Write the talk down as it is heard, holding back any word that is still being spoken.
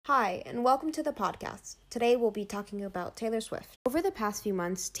Hi, and welcome to the podcast. Today we'll be talking about Taylor Swift. Over the past few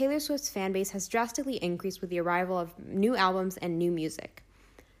months, Taylor Swift's fan base has drastically increased with the arrival of new albums and new music.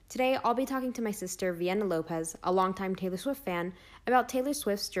 Today, I'll be talking to my sister, Vienna Lopez, a longtime Taylor Swift fan, about Taylor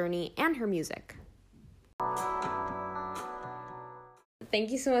Swift's journey and her music.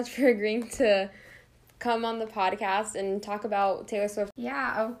 Thank you so much for agreeing to come on the podcast and talk about Taylor Swift.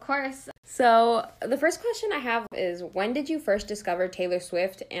 Yeah, of course. So, the first question I have is, when did you first discover Taylor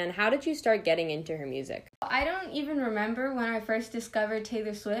Swift, and how did you start getting into her music? I don't even remember when I first discovered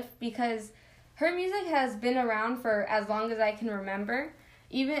Taylor Swift because her music has been around for as long as I can remember.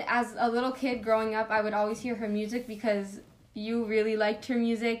 Even as a little kid growing up, I would always hear her music because you really liked her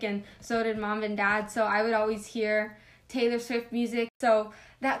music and so did mom and dad. So I would always hear Taylor Swift music. So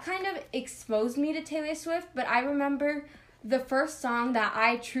that kind of exposed me to Taylor Swift. But I remember the first song that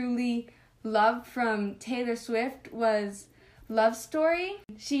I truly loved from Taylor Swift was Love Story.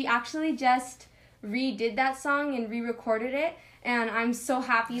 She actually just redid that song and re-recorded it. And I'm so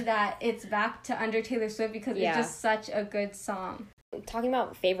happy that it's back to under Taylor Swift because it's just such a good song. Talking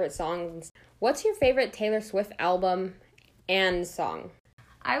about favorite songs, what's your favorite Taylor Swift album and song?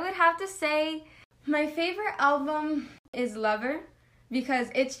 I would have to say my favorite album is Lover because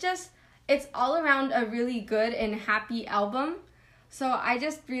it's all around a really good and happy album. So I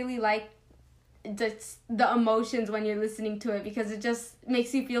just really like the emotions when you're listening to it because it just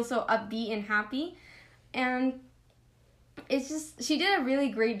makes you feel so upbeat and happy. And she did a really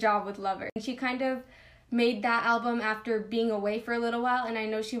great job with Lover. She kind of made that album after being away for a little while, and I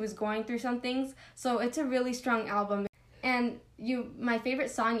know she was going through some things, so it's a really strong album. And my favorite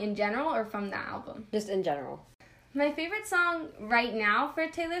song in general or from that album? Just in general. My favorite song right now for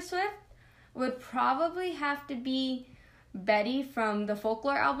Taylor Swift would probably have to be Betty from the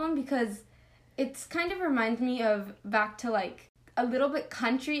Folklore album because it's kind of reminds me of back to like a little bit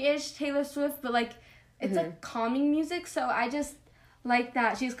country-ish Taylor Swift, but like it's like calming music, so I just like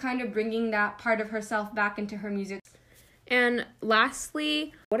that she's kind of bringing that part of herself back into her music. And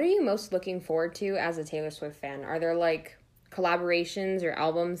lastly, what are you most looking forward to as a Taylor Swift fan? Are there like collaborations or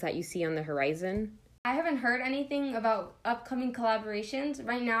albums that you see on the horizon? I haven't heard anything about upcoming collaborations.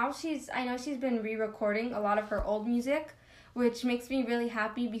 Right now, I know she's been re-recording a lot of her old music, which makes me really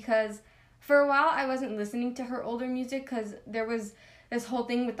happy because for a while I wasn't listening to her older music because there was this whole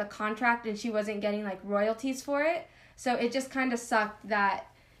thing with the contract and she wasn't getting like royalties for it. So it just kind of sucked that,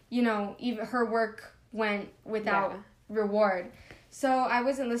 even her work went without reward. So I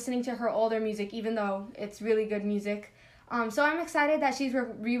wasn't listening to her older music, even though it's really good music. So I'm excited that she's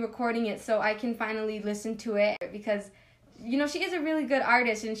re-recording it so I can finally listen to it because, she is a really good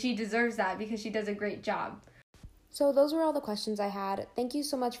artist and she deserves that because she does a great job. So those were all the questions I had. Thank you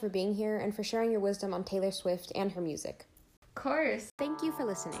so much for being here and for sharing your wisdom on Taylor Swift and her music. Of course. Thank you for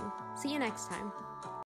listening. See you next time.